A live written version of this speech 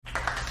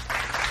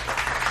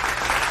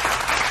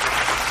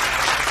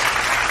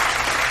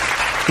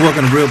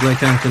Welcome to Real Black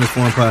Consciousness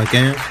Forum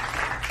Podcast.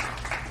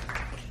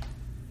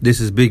 This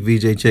is Big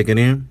VJ checking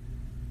in.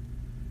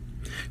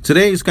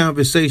 Today's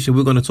conversation,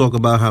 we're going to talk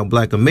about how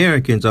Black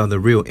Americans are the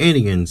real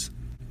Indians,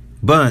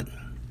 but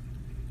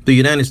the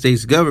United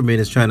States government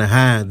is trying to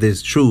hide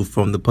this truth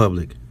from the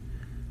public.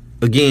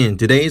 Again,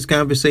 today's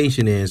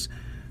conversation is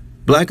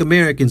Black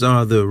Americans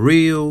are the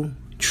real,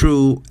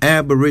 true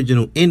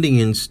Aboriginal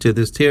Indians to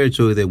this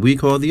territory that we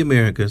call the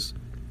Americas,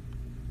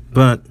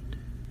 but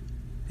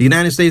the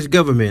United States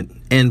government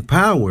and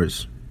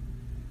powers,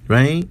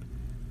 right,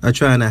 are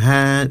trying to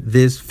hide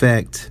this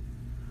fact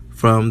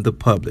from the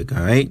public,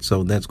 all right?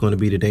 So that's going to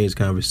be today's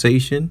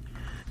conversation.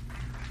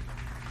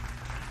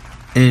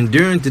 And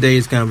during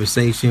today's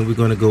conversation, we're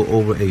going to go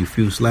over a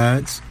few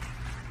slides.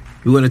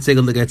 We're going to take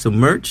a look at some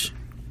merch.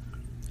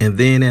 And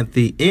then at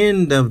the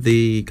end of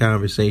the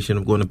conversation,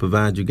 I'm going to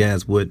provide you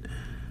guys with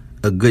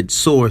a good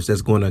source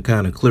that's going to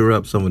kind of clear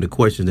up some of the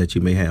questions that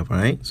you may have, all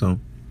right? So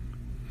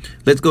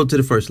let's go to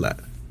the first slide.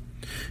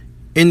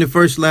 In the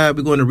first slide,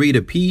 we're going to read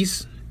a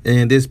piece,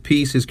 and this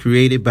piece is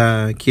created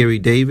by Kerry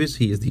Davis.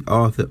 He is the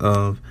author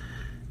of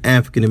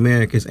African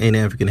Americans Ain't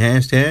African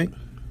hashtag.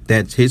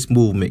 That's his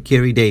movement,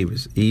 Kerry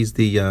Davis. He's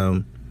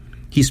the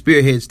he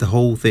spearheads the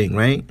whole thing,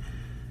 right?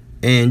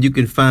 And you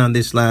can find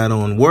this slide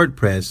on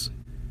WordPress.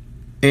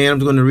 And I'm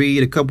going to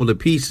read a couple of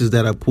pieces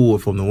that I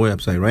pulled from the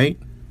website, right?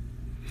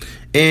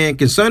 And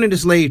concerning the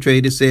slave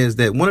trade, it says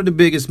that one of the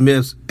biggest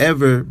myths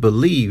ever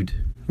believed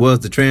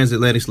was the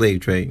transatlantic slave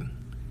trade.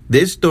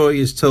 This story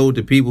is told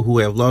to people who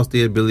have lost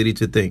their ability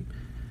to think.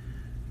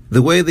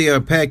 The way they are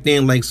packed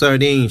in like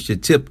sardines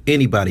should tip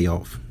anybody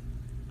off.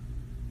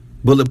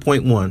 Bullet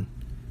point 1.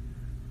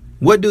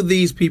 What do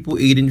these people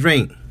eat and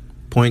drink?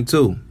 Point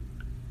 2.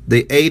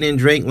 They ate and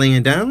drank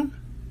laying down?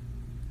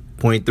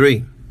 Point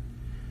 3.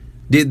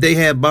 Did they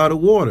have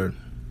bottled water?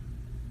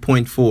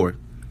 Point 4.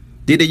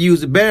 Did they use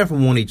the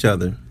bathroom on each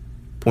other?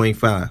 Point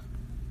 5.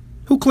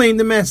 Who cleaned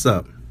the mess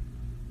up?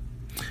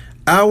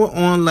 Our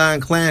online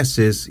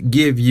classes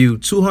give you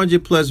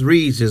 200 plus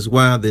reasons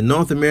why the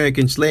North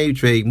American slave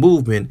trade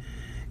movement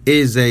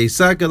is a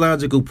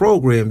psychological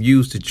program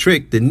used to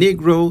trick the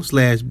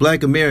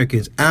Negro/Black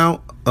Americans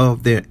out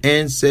of their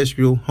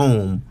ancestral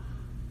home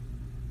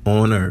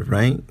on earth,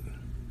 right?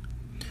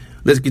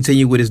 Let's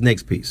continue with this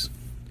next piece.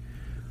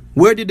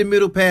 Where did the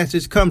Middle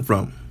Passage come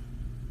from?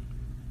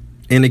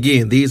 And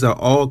again, these are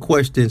all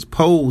questions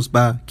posed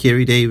by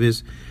Kerry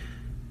Davis.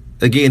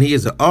 Again, he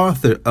is the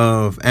author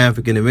of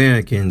African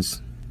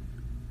Americans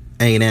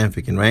Ain't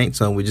African, right?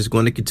 So we're just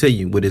going to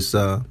continue with this,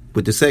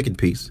 with the second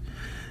piece.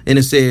 And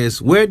it says,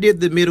 where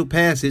did the Middle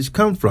Passage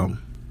come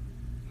from?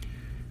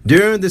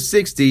 During the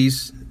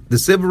 60s, the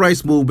civil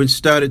rights movement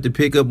started to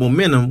pick up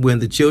momentum when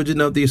the children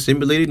of the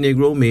assimilated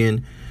Negro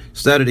men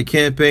started a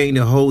campaign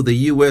to hold the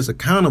U.S.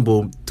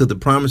 accountable to the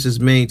promises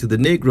made to the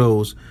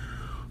Negroes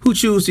who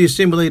choose to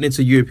assimilate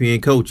into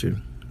European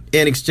culture.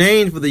 In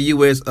exchange for the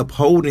U.S.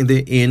 upholding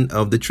the end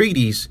of the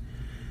treaties,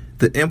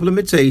 the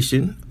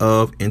implementation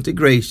of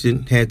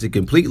integration had to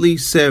completely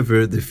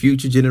sever the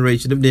future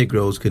generation of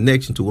Negroes'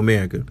 connection to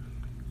America.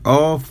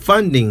 All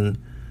funding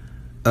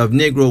of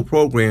Negro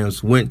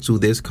programs went to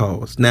this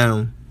cause.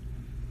 Now,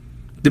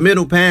 the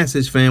Middle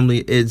Passage,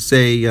 family, it's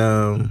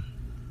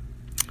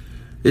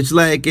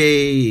like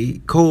a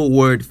code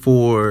word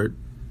for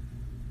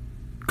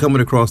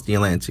coming across the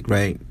Atlantic,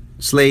 right?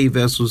 Slave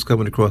vessels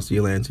coming across the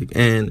Atlantic.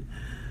 And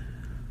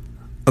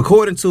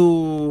according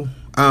to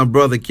our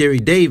brother Kerry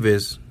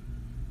Davis,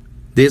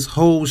 this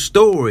whole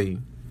story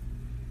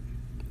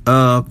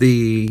of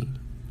the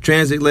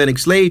transatlantic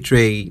slave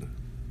trade,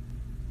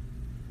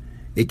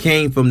 it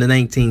came from the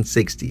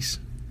 1960s.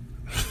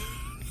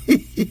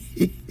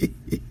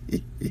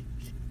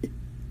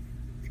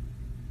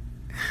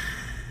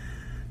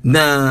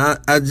 Now,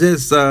 I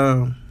just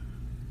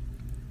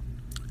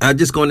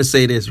going to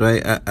say this,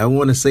 right? I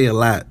want to say a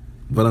lot,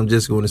 but I'm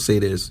just going to say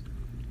this.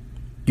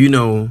 You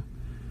know,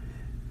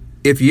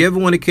 if you ever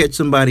want to catch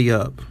somebody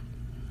up,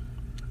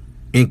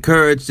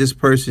 encourage this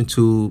person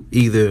to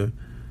either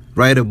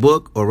write a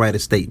book or write a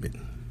statement.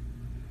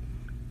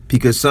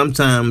 Because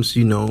sometimes,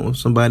 you know,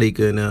 somebody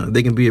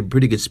they can be a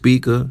pretty good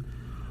speaker,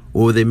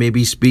 or they may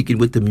be speaking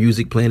with the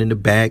music playing in the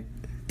back.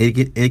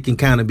 It can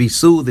kind of be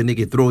soothing. It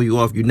can throw you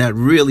off. You're not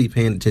really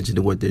paying attention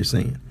to what they're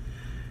saying.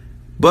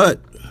 But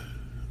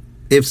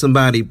if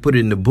somebody put it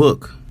in the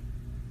book,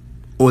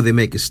 or they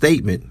make a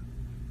statement,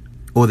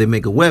 or they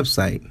make a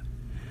website,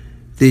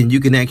 then you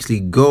can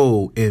actually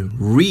go and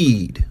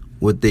read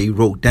what they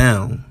wrote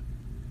down,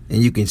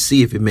 and you can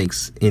see if it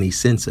makes any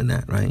sense or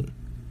not, right?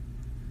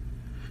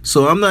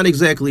 So I'm not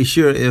exactly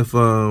sure if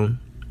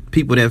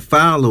people that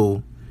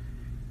follow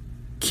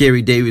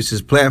Kerry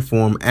Davis's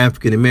platform,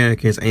 African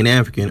Americans Ain't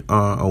African,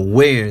 are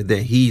aware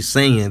that he's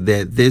saying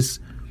that this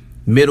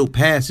Middle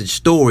Passage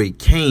story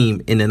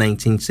came in the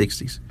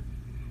 1960s.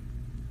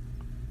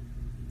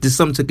 Just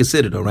something to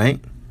consider, though,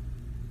 right?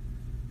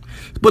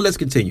 But let's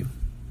continue.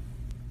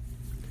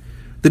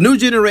 The new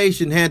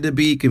generation had to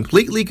be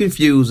completely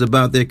confused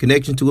about their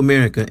connection to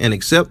America and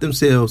accept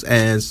themselves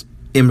as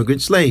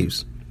immigrant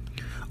slaves.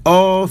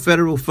 All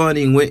federal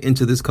funding went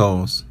into this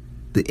cause.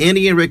 The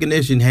Indian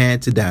recognition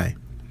had to die.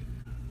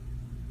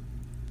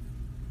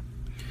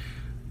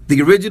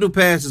 The original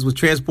passage was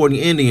transporting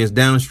Indians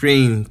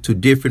downstream to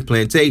different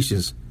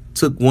plantations.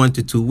 Took 1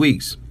 to 2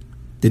 weeks.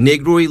 The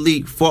Negro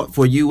elite fought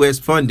for U.S.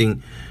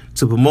 funding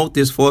to promote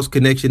this false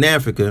connection in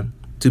Africa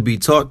to be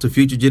taught to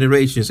future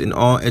generations in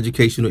all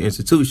educational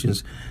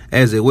institutions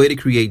as a way to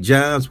create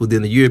jobs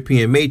within the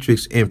European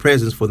matrix and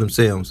presence for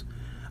themselves.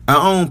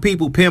 Our own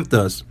people pimped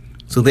us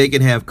so they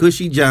can have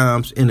cushy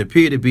jobs and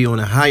appear to be on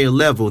a higher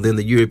level than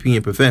the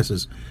European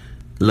professors.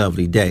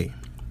 Lovely day.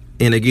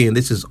 And again,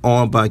 this is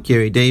all by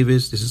Kerry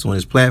Davis. This is on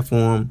his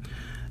platform,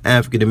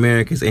 African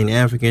Americans Ain't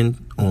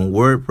African, on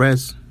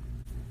WordPress.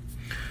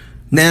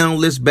 Now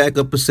let's back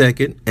up a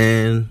second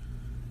and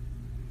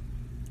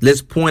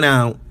let's point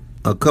out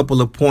a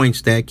couple of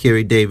points that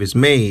Kerry Davis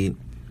made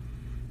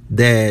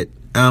that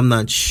I'm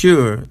not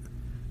sure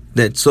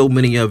that so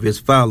many of his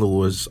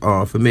followers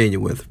are familiar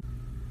with.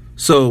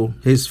 So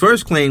his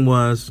first claim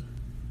was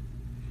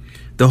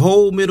the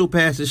whole Middle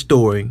Passage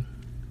story,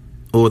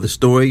 or the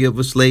story of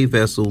a slave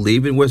vessel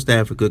leaving West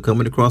Africa,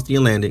 coming across the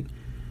Atlantic,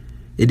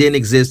 it didn't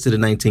exist to the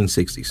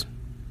 1960s.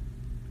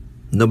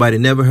 Nobody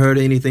never heard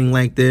of anything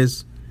like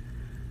this.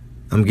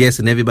 I'm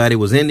guessing everybody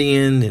was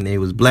Indian and they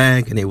was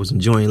black and they was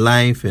enjoying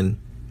life and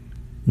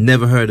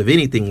never heard of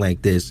anything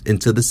like this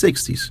until the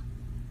 60s.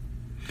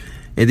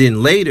 And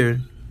then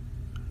later,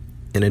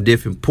 in a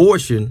different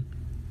portion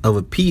of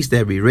a piece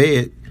that we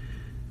read,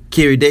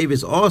 Kerry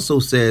Davis also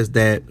says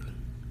that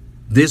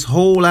this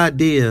whole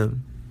idea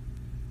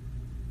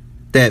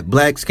that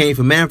blacks came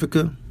from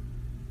Africa,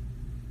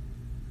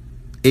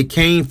 it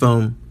came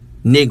from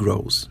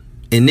Negroes.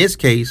 In this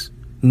case,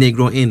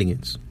 Negro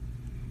Indians.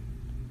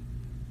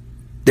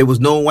 There was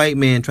no white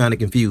man trying to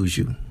confuse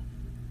you.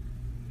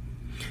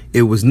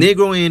 It was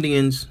Negro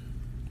Indians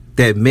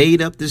that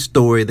made up this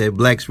story that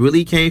blacks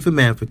really came from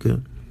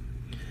Africa.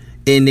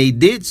 And they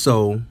did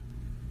so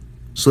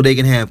they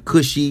can have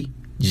cushy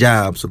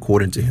jobs,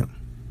 according to him.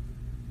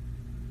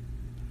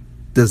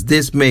 Does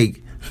this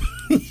make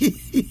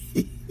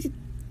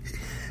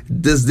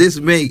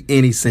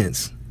any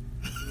sense?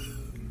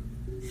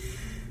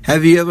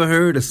 Have you ever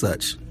heard of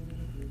such?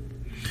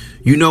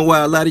 You know why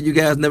a lot of you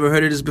guys never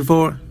heard of this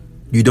before?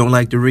 You don't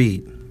like to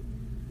read.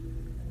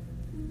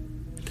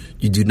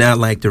 You do not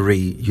like to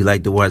read. You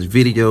like to watch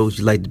videos.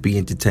 You like to be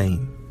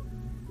entertained.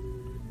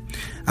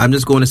 I'm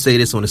just going to say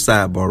this on the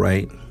sidebar,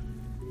 right?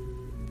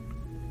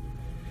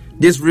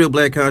 This Real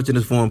Black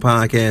Consciousness Forum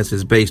podcast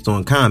is based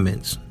on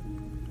comments.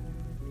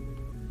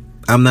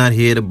 I'm not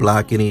here to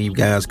block any of you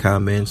guys'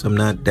 comments.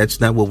 That's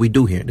not what we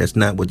do here. That's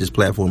not what this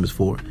platform is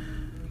for.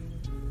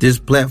 This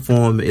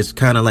platform is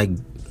kind of like,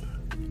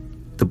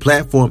 the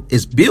platform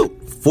is built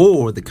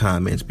for the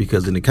comments,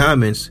 because in the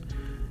comments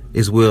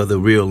is where the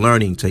real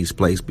learning takes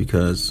place,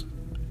 because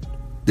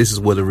this is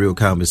where the real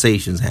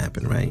conversations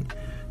happen, right?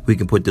 We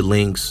can put the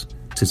links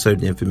to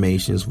certain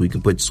informations. We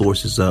can put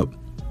sources up.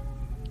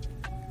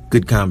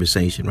 Good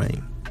conversation,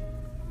 right?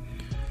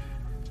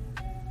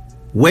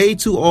 Way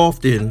too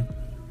often,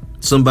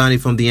 somebody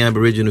from the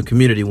Aboriginal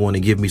community want to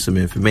give me some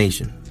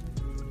information.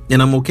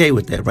 And I'm okay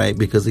with that, right?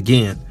 Because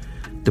again,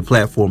 the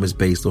platform is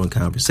based on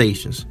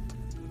conversations.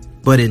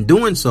 But in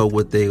doing so,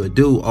 what they would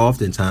do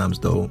oftentimes,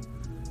 though,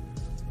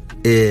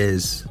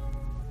 is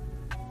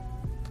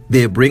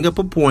they'll bring up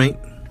a point.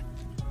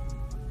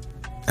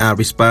 I'll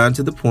respond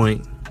to the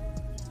point.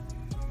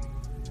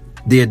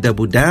 They'll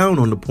double down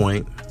on the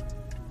point.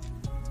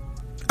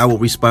 I will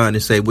respond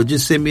and say, well,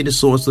 just send me the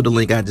source of the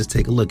link. I'll just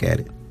take a look at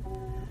it.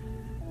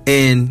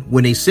 And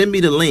when they send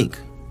me the link,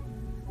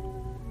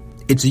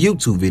 it's a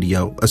YouTube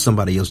video of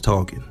somebody else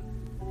talking.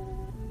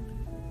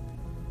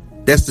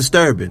 That's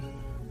disturbing.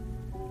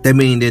 That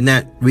means they're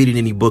not reading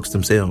any books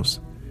themselves.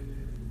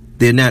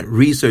 They're not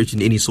researching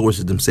any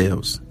sources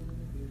themselves.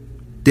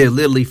 They're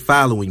literally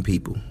following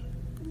people.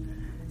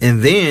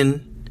 And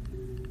then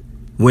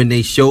when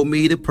they show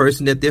me the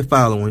person that they're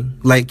following,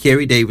 like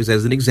Kerry Davis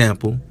as an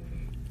example,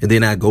 and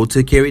then I go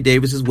to Kerry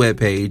Davis's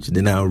webpage, and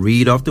then I'll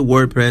read off the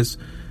WordPress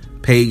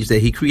page that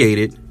he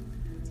created,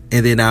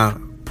 and then I'll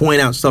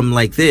point out something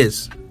like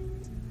this,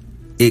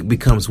 it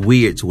becomes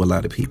weird to a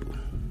lot of people.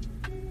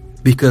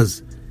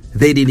 Because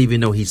they didn't even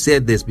know he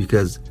said this,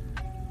 because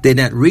they're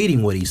not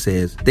reading what he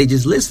says. They're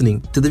just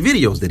listening to the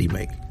videos that he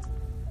makes.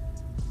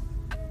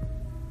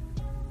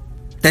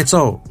 That's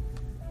all.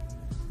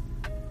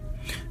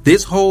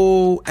 This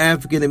whole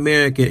African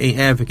American Ain't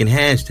African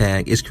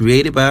hashtag is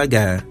created by a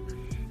guy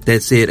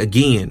that said,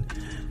 again,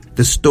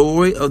 the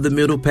story of the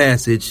Middle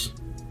Passage,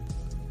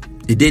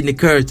 it didn't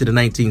occur to the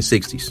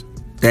 1960s.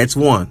 That's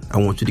one. I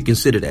want you to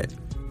consider that.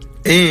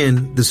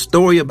 And the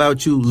story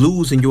about you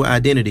losing your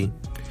identity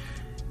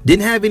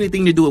didn't have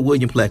anything to do with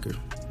William Plecker.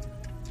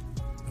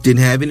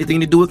 Didn't have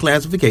anything to do with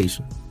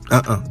classification.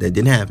 That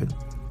didn't happen.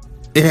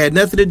 It had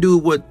nothing to do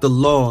with the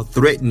law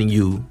threatening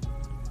you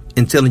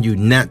and telling you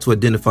not to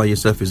identify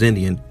yourself as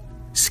Indian,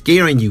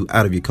 scaring you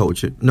out of your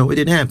culture. No, it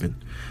didn't happen.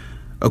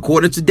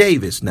 According to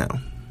Davis now,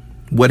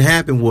 what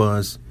happened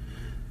was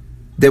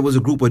there was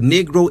a group of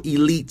Negro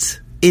elite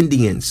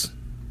Indians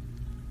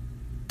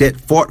that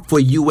fought for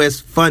U.S.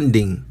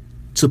 funding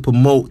to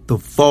promote the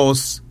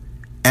false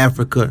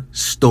Africa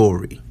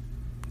story.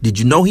 Did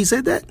you know he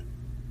said that?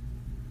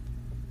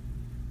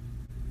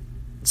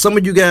 Some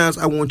of you guys,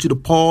 I want you to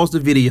pause the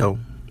video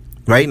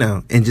right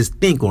now and just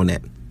think on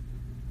that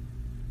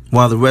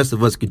while the rest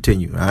of us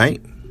continue, all right?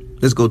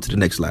 Let's go to the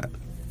next slide.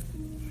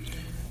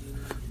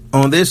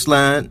 On this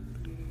slide,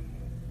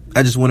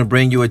 I just want to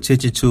bring your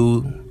attention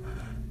to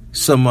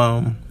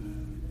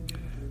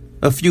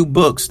a few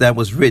books that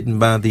was written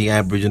by the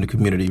Aboriginal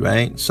community,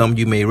 right? Some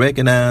you may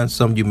recognize,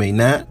 some you may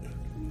not.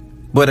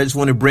 But I just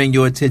want to bring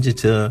your attention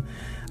to,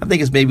 I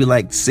think it's maybe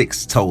like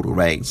 6 total,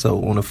 right?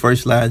 So on the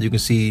first slide, you can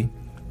see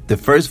the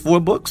first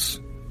 4 books.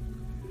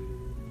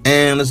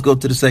 And let's go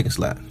to the second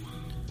slide.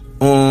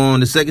 On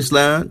the second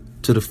slide,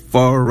 to the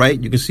far right,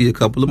 you can see a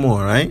couple of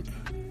more, right?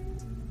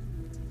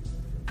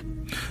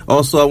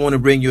 Also, I want to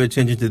bring your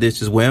attention to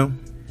this as well.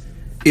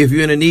 If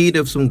you're in need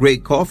of some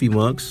great coffee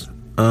mugs,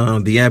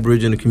 the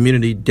Aboriginal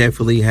community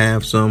definitely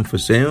have some for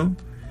sale.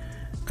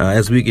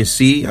 As we can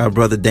see, our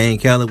brother Dan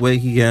Calloway,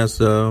 he has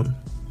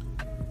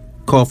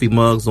coffee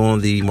mugs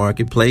on the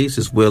marketplace,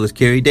 as well as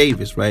Kerry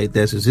Davis, right?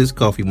 That's his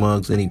coffee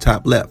mugs in the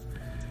top left.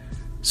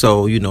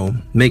 So,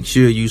 make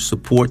sure you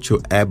support your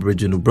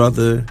Aboriginal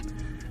brother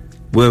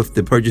with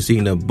the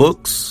purchasing of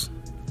books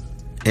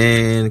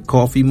and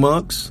coffee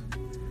mugs.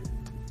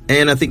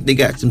 And I think they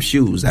got some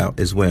shoes out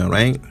as well,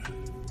 right?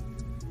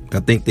 I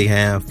think they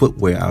have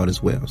footwear out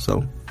as well.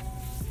 So,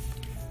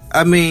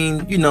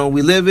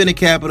 we live in a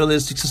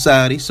capitalistic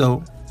society.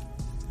 So,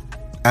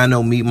 I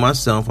know me,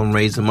 myself, I'm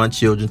raising my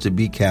children to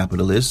be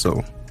capitalists.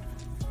 So,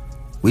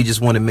 we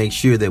just want to make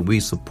sure that we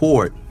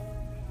support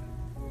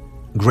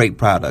great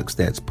products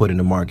that's put in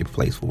the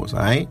marketplace for us, all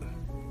right?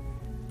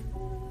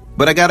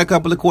 But I got a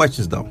couple of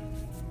questions, though.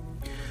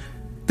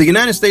 The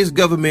United States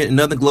government and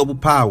other global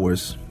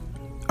powers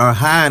are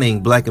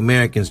hiding Black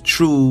Americans'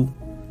 true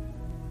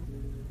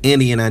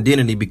Indian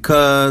identity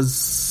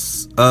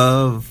because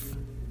of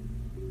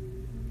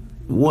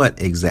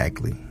what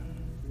exactly?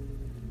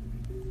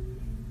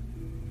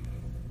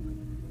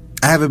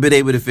 I haven't been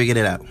able to figure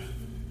that out.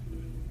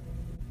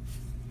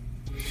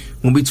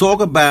 When we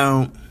talk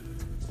about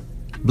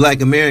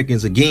Black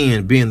Americans,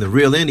 again, being the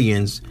real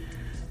Indians,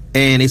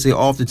 and they say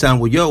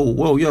oftentimes,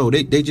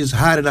 they just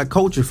hiding our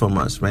culture from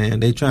us, man.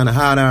 They trying to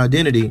hide our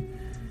identity.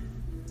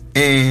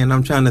 And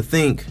I'm trying to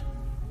think,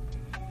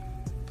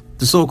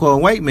 the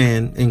so-called white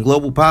man in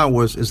global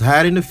powers is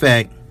hiding the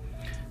fact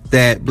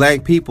that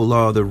Black people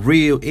are the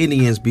real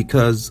Indians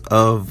because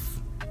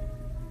of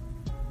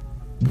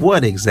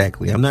what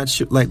exactly? I'm not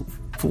sure,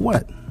 for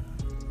what?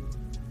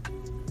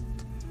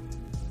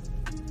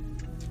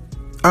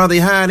 Are they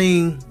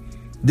hiding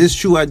this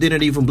true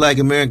identity from Black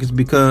Americans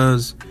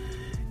because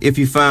if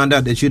you find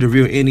out that you're the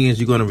real Indians,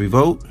 you're going to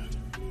revolt?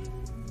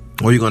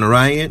 Or you're going to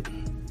riot?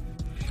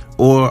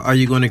 Or are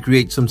you going to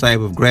create some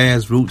type of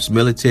grassroots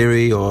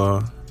military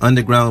or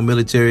underground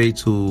military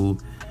to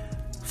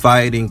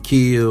fight and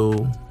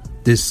kill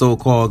this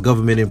so-called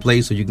government in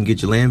place so you can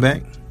get your land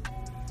back?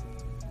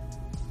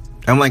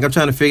 I'm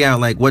trying to figure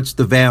out, what's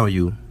the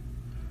value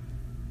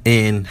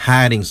in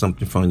hiding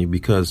something from you?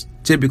 Because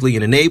typically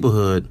in a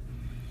neighborhood,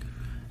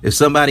 if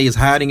somebody is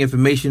hiding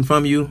information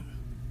from you,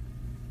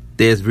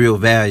 there's real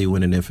value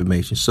in that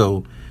information.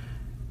 So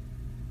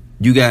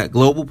you got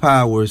global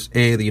powers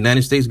and the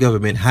United States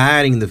government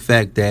hiding the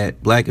fact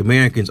that Black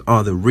Americans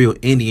are the real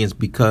Indians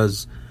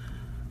because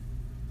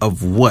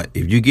of what?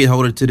 If you get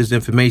hold of to this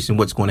information,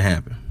 what's going to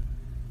happen?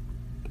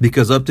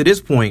 Because up to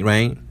this point,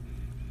 right,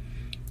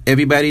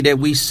 everybody that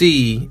we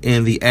see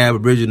in the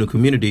Aboriginal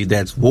community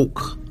that's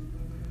woke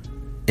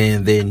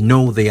and they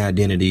know their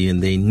identity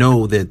and they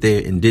know that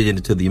they're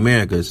indigenous to the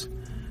Americas,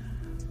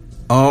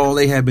 all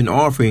they have been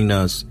offering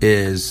us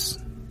is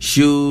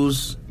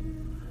shoes,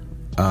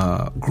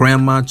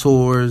 grandma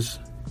tours,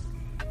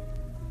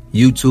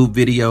 YouTube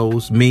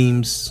videos,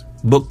 memes,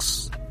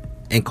 books,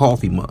 and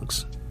coffee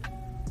mugs.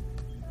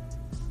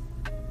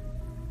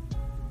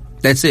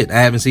 That's it. I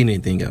haven't seen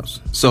anything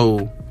else.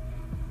 So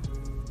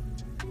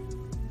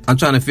I'm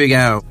trying to figure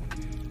out,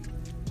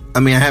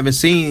 I haven't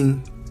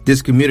seen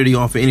this community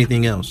offer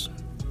anything else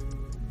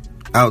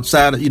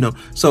outside of,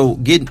 so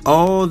getting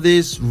all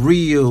this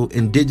real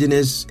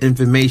indigenous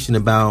information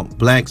about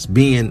Blacks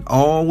being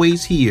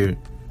always here.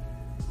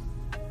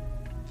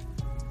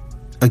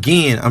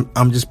 Again,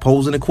 I'm just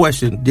posing a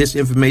question. This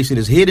information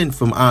is hidden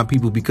from our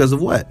people because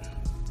of what?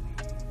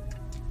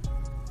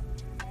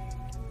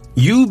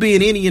 You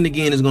being Indian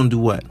again is going to do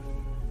what?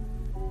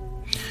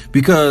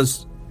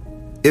 Because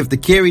if the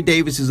Kerry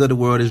Davises of the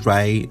world is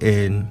right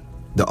and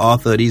the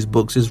author of these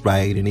books is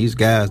right and these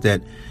guys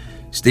that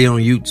stay on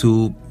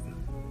YouTube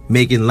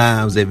making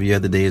lives every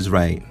other day is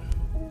right.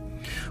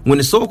 When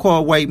the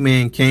so-called white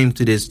man came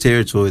to this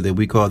territory that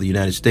we call the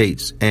United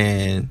States,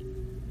 and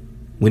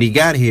when he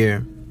got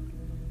here,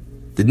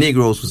 the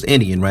Negroes was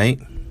Indian, right?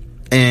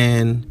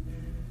 And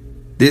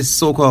this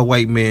so-called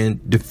white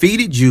man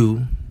defeated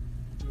you,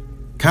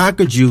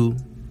 conquered you,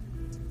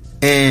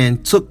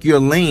 and took your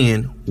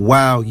land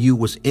while you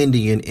was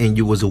Indian and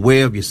you was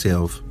aware of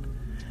yourself.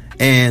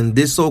 And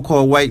this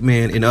so-called white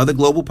man and other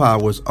global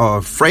powers are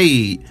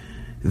afraid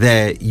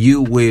that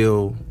you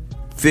will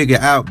figure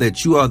out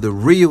that you are the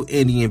real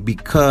Indian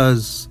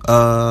because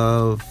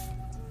of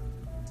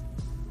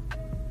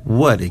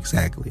what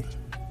exactly?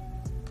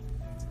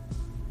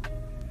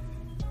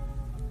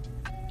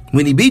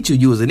 When he beat you,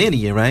 you was an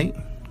Indian, right?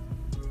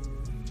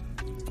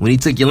 When he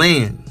took your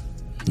land,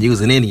 you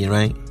was an Indian,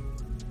 right?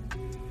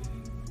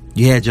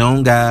 You had your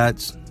own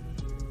gods.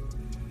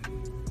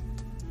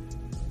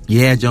 You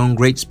had your own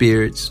great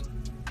spirits.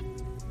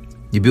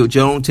 You built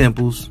your own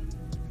temples.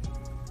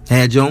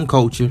 Had your own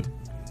culture.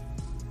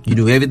 You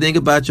knew everything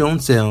about your own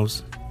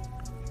selves.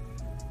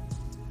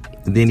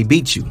 And then he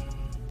beat you.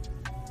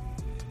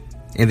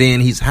 And then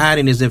he's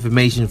hiding his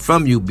information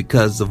from you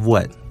because of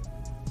what?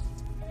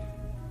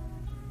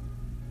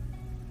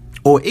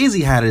 Or is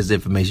he hiding his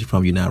information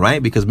from you now,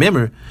 right? Because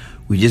remember,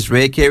 we just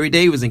read Kerry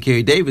Davis, and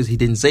Kerry Davis, he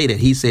didn't say that.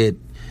 He said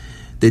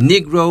the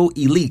Negro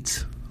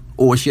elite,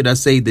 or should I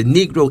say the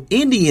Negro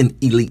Indian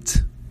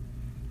elite,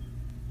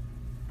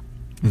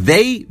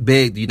 they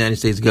begged the United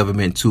States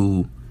government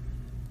to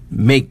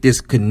make this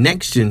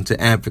connection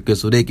to Africa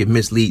so they can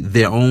mislead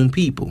their own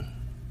people.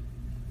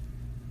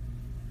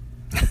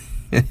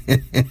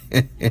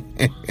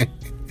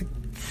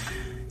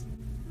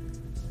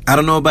 I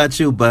don't know about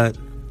you, but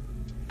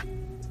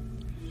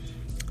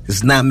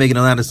it's not making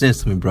a lot of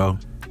sense to me, bro.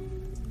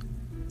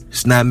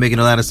 It's not making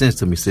a lot of sense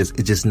to me, sis.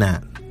 It's just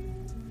not.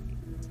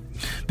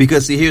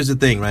 Because, see, here's the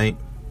thing, right?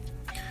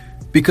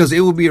 Because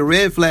it would be a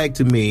red flag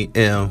to me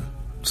if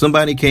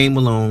somebody came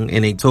along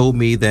and they told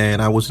me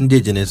that I was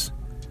indigenous,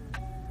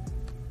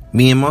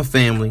 me and my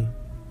family,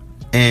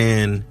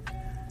 and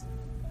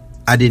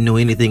I didn't know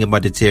anything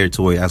about the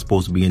territory I was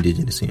supposed to be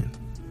indigenous in.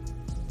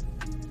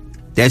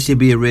 That should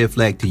be a red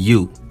flag to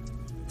you.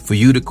 For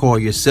you to call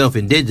yourself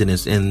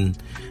indigenous and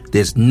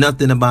there's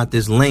nothing about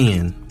this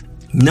land,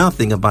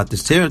 nothing about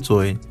this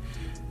territory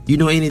you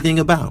know anything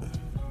about.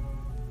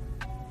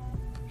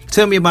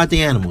 Tell me about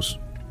the animals,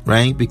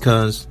 right?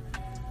 Because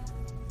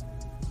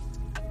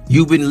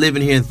you've been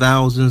living here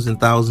thousands and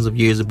thousands of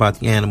years about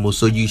the animals,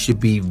 so you should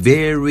be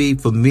very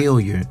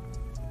familiar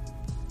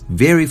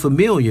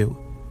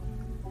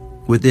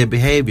with their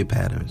behavior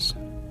patterns.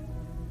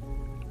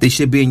 They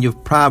should be in your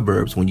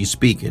proverbs when you're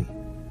speaking,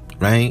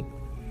 right?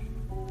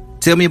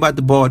 Tell me about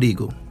the bald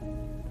eagle.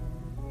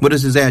 What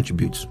is his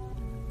attributes?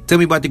 Tell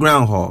me about the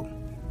groundhog.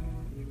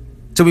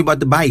 Tell me about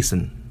the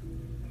bison.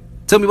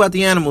 Tell me about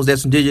the animals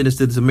that's indigenous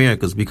to the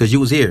Americas, because you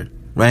was here,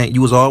 right?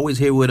 You was always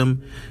here with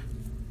them.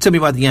 Tell me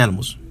about the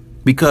animals.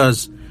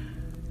 Because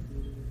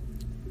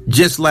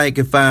just like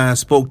if I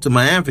spoke to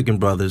my African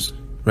brothers,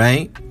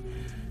 right?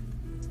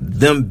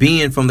 Them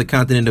being from the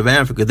continent of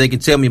Africa, they can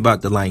tell me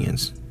about the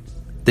lions.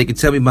 They can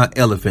tell me about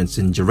elephants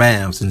and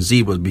giraffes and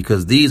zebras,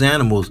 because these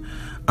animals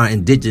are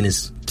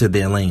indigenous to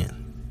their land.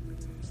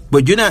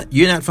 But you're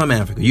not from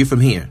Africa. You're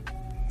from here.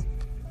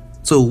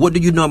 So what do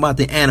you know about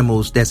the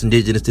animals that's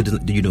indigenous to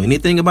do you know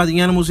anything about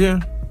the animals here?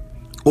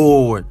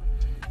 Or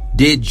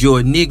did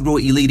your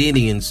Negro elite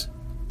Indians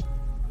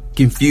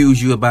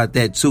confuse you about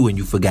that too, and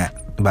you forgot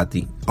about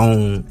the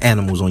own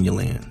animals on your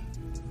land?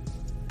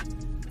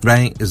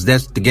 Right? Is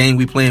that's the game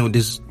we playing with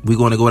this? We're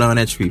going to go down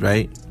that street,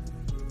 right?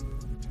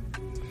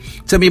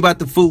 Tell me about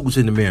the foods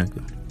in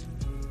America.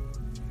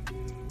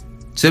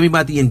 Tell me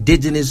about the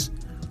indigenous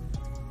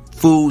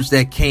foods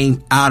that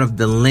came out of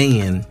the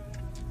land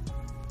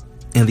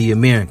in the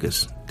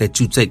Americas that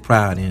you take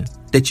pride in,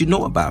 that you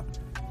know about.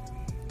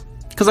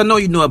 Because I know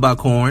you know about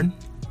corn.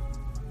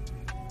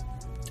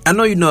 I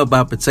know you know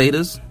about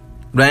potatoes,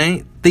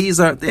 right?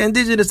 They're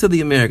indigenous to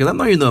the Americas. I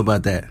know you know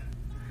about that.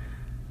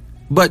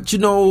 But, you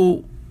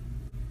know,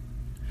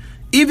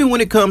 even when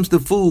it comes to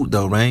food,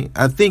 though, right?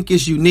 I think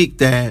it's unique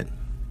that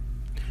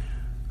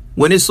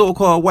when this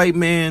so-called white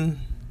man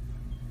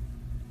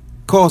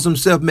calls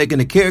himself making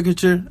a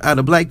caricature out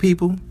of black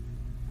people,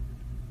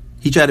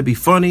 he tried to be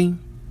funny.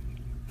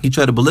 He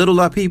tried to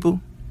belittle our people.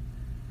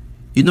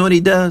 You know what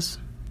he does?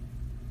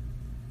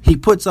 He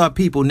puts our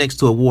people next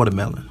to a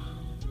watermelon.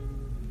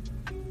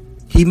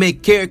 He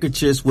make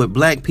caricatures with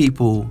black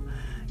people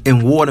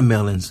and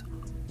watermelons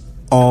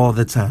all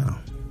the time.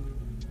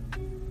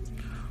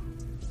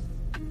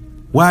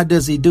 Why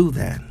does he do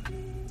that?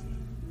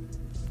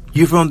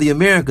 You're from the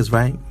Americas,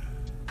 right?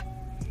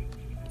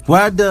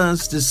 Why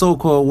does the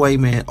so-called white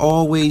man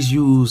always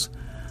use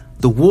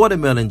the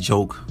watermelon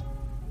joke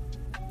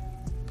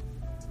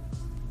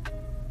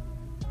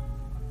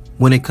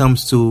when it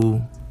comes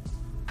to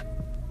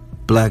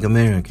black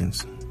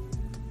Americans?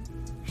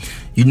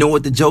 You know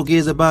what the joke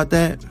is about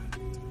that?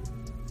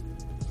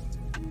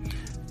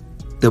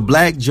 The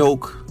black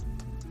joke,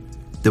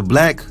 the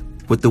black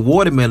with the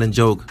watermelon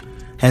joke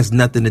has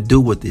nothing to do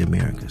with the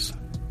Americas.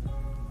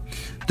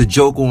 The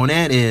joke on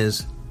that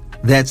is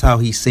that's how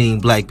he seen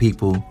black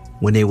people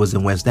when they was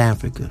in West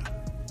Africa.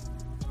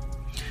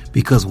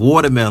 Because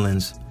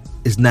watermelons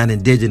is not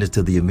indigenous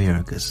to the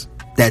Americas.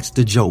 That's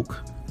the joke.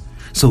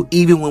 So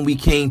even when we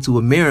came to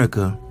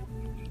America,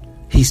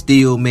 he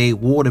still made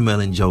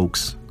watermelon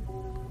jokes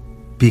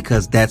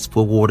because that's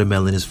where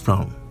watermelon is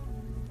from.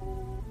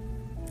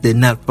 They're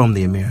not from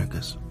the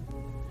Americas.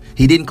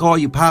 He didn't call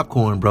you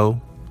popcorn,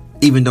 bro,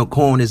 even though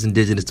corn is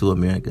indigenous to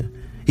America.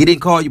 He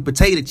didn't call you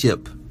potato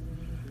chip,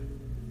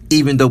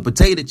 even though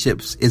potato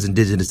chips is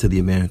indigenous to the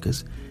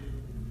Americas.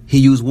 He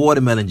used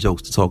watermelon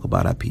jokes to talk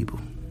about our people,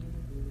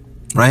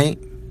 right?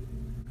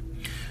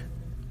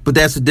 But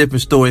that's a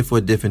different story for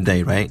a different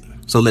day, right?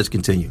 So let's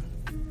continue.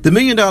 The $1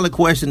 million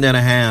question that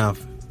I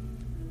have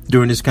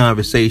during this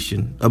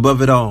conversation,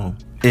 above it all,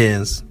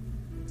 is,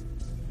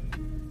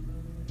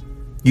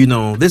 you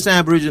know, this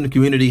Aboriginal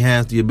community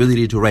has the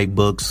ability to write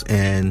books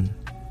and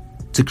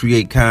to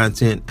create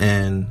content,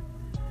 and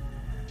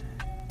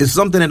it's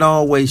something that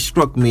always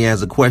struck me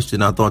as a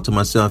question. I thought to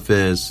myself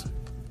is,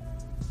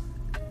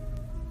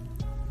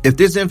 if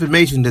this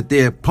information that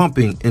they're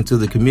pumping into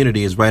the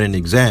community is right and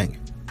exact,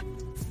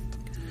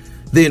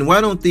 then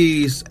why don't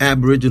these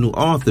Aboriginal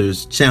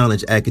authors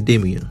challenge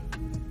academia?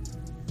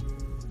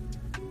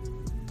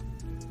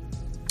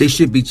 They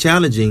should be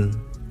challenging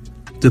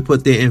to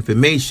put their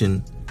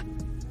information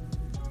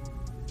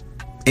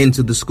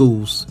into the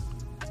schools,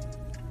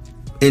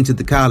 into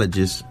the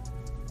colleges.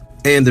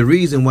 And the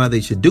reason why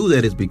they should do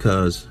that is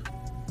because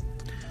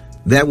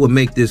that would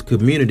make this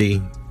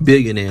community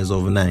billionaires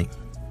overnight.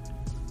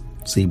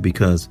 See,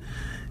 because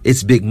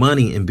it's big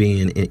money in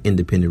being an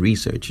independent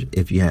researcher,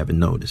 if you haven't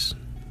noticed.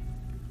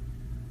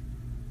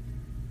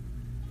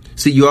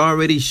 See, you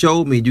already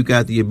showed me you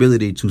got the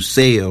ability to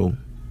sell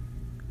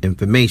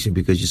information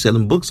because you're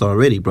selling books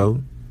already,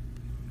 bro.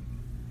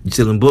 You're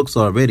selling books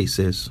already,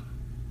 sis.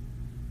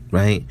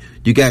 Right?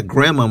 You got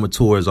grandmama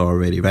tours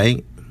already,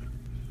 right?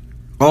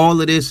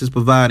 All of this is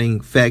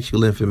providing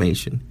factual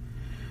information.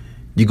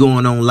 You're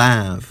going on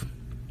live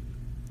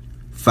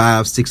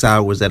 5-6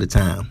 hours at a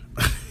time.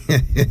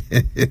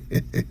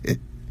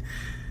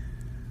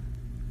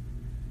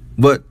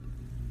 But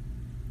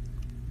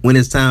when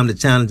it's time to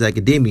challenge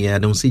academia, I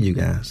don't see you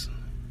guys.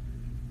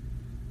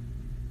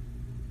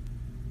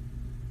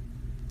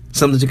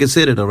 Something to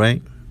consider, though,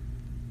 right?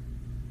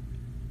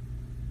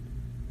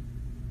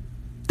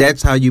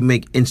 That's how you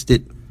make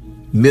instant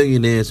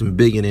millionaires and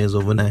billionaires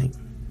overnight.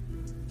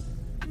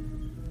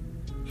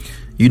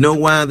 You know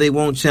why they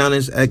won't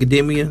challenge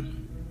academia?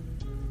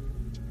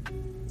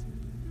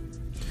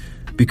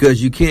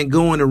 Because you can't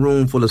go in a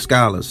room full of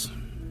scholars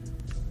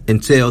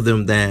and tell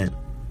them that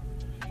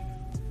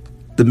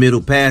the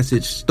Middle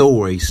Passage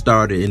story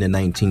started in the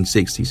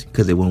 1960s,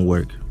 because it won't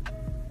work.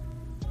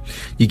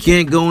 You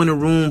can't go in a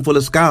room full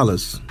of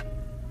scholars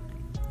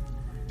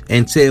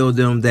and tell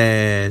them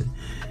that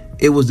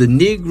it was the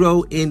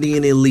Negro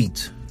Indian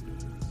elite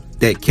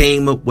that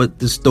came up with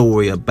the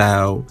story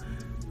about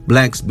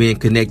blacks being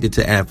connected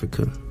to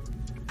Africa,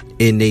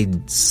 and they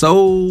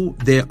sold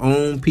their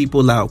own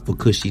people out for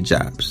cushy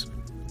jobs.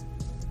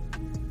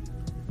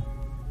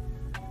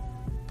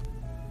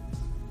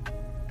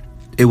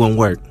 It won't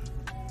work.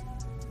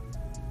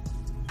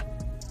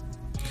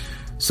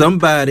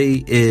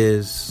 Somebody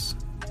is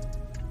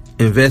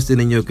invested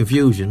in your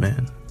confusion,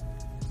 man.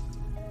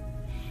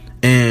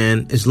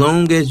 And as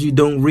long as you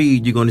don't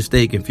read, you're going to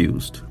stay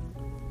confused.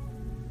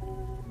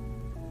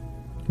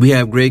 We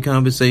have great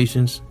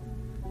conversations,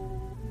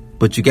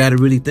 but you got to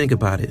really think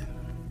about it.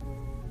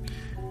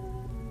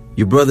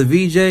 Your brother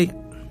VJ,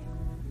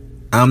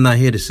 I'm not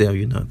here to sell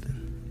you nothing.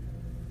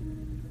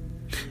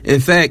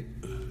 In fact,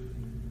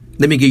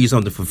 let me give you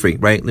something for free,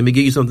 right? Let me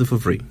give you something for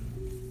free.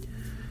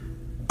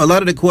 A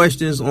lot of the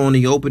questions on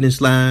the opening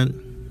slide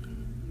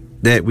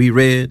that we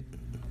read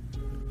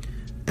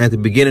at the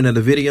beginning of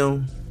the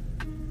video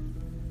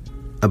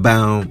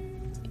about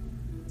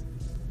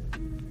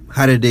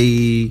how did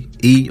they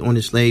eat on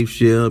the slave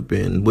ship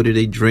and what did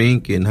they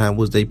drink and how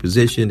was they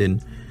positioned,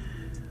 and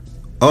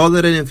all of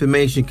that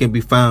information can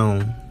be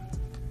found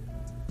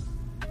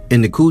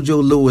in the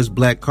Cudjo Lewis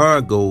Black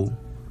Cargo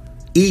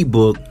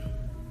ebook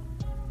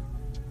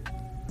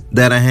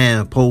that I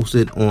have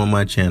posted on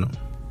my channel.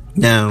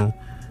 Now,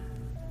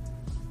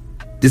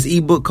 this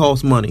ebook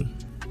costs money,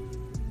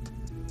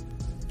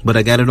 but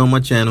I got it on my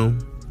channel.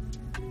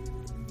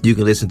 You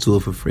can listen to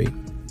it for free.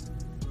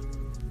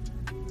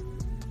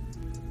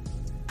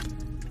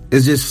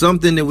 It's just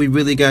something that we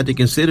really got to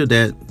consider,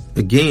 that,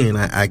 again,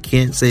 I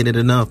can't say that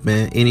enough,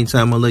 man.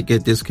 Anytime I look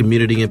at this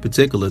community in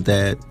particular,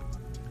 that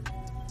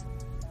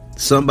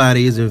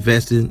somebody is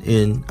invested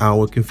in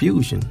our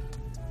confusion.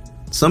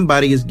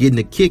 Somebody is getting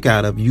a kick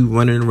out of you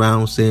running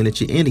around saying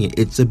that you're Indian.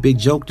 It's a big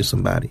joke to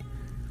somebody.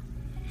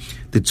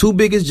 The two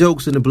biggest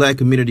jokes in the black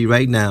community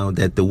right now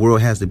that the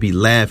world has to be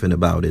laughing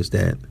about is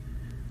that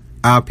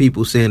our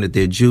people saying that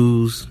they're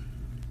Jews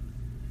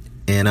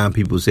and our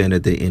people saying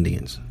that they're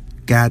Indians.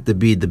 Got to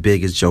be the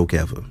biggest joke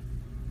ever.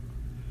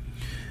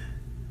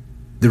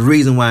 The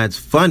reason why it's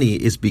funny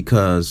is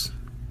because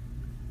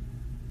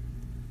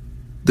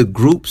the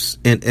groups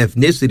and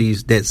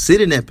ethnicities that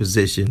sit in that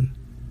position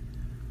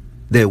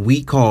that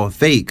we call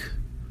fake,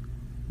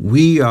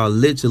 we are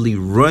literally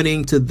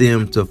running to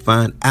them to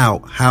find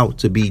out how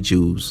to be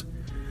Jews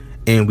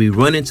And we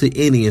run into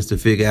Indians to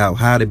figure out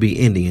how to be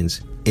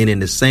Indians. And in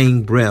the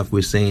same breath,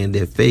 we're saying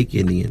they're fake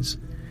Indians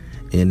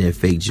and they're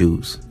fake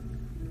Jews.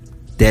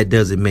 That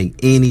doesn't make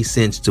any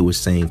sense to a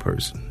sane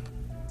person.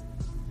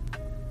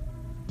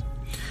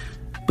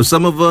 But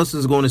some of us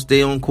is going to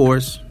stay on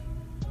course.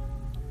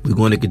 We're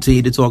going to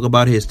continue to talk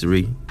about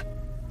history.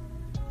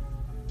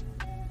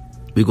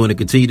 We're going to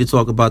continue to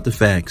talk about the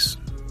facts.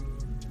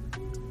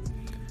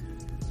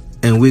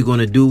 And we're going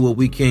to do what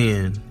we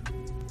can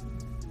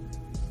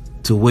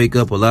to wake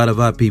up a lot of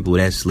our people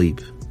that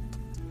sleep.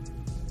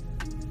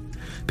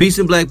 Peace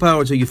and black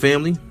power to your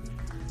family.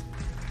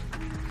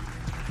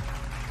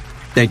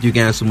 Thank you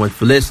guys so much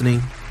for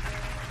listening.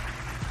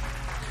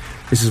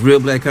 This is Real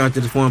Black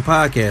Consciousness Forum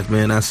Podcast,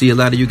 man. I see a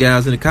lot of you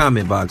guys in the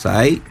comment box, all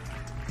right?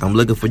 I'm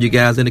looking for you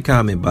guys in the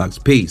comment box.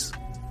 Peace.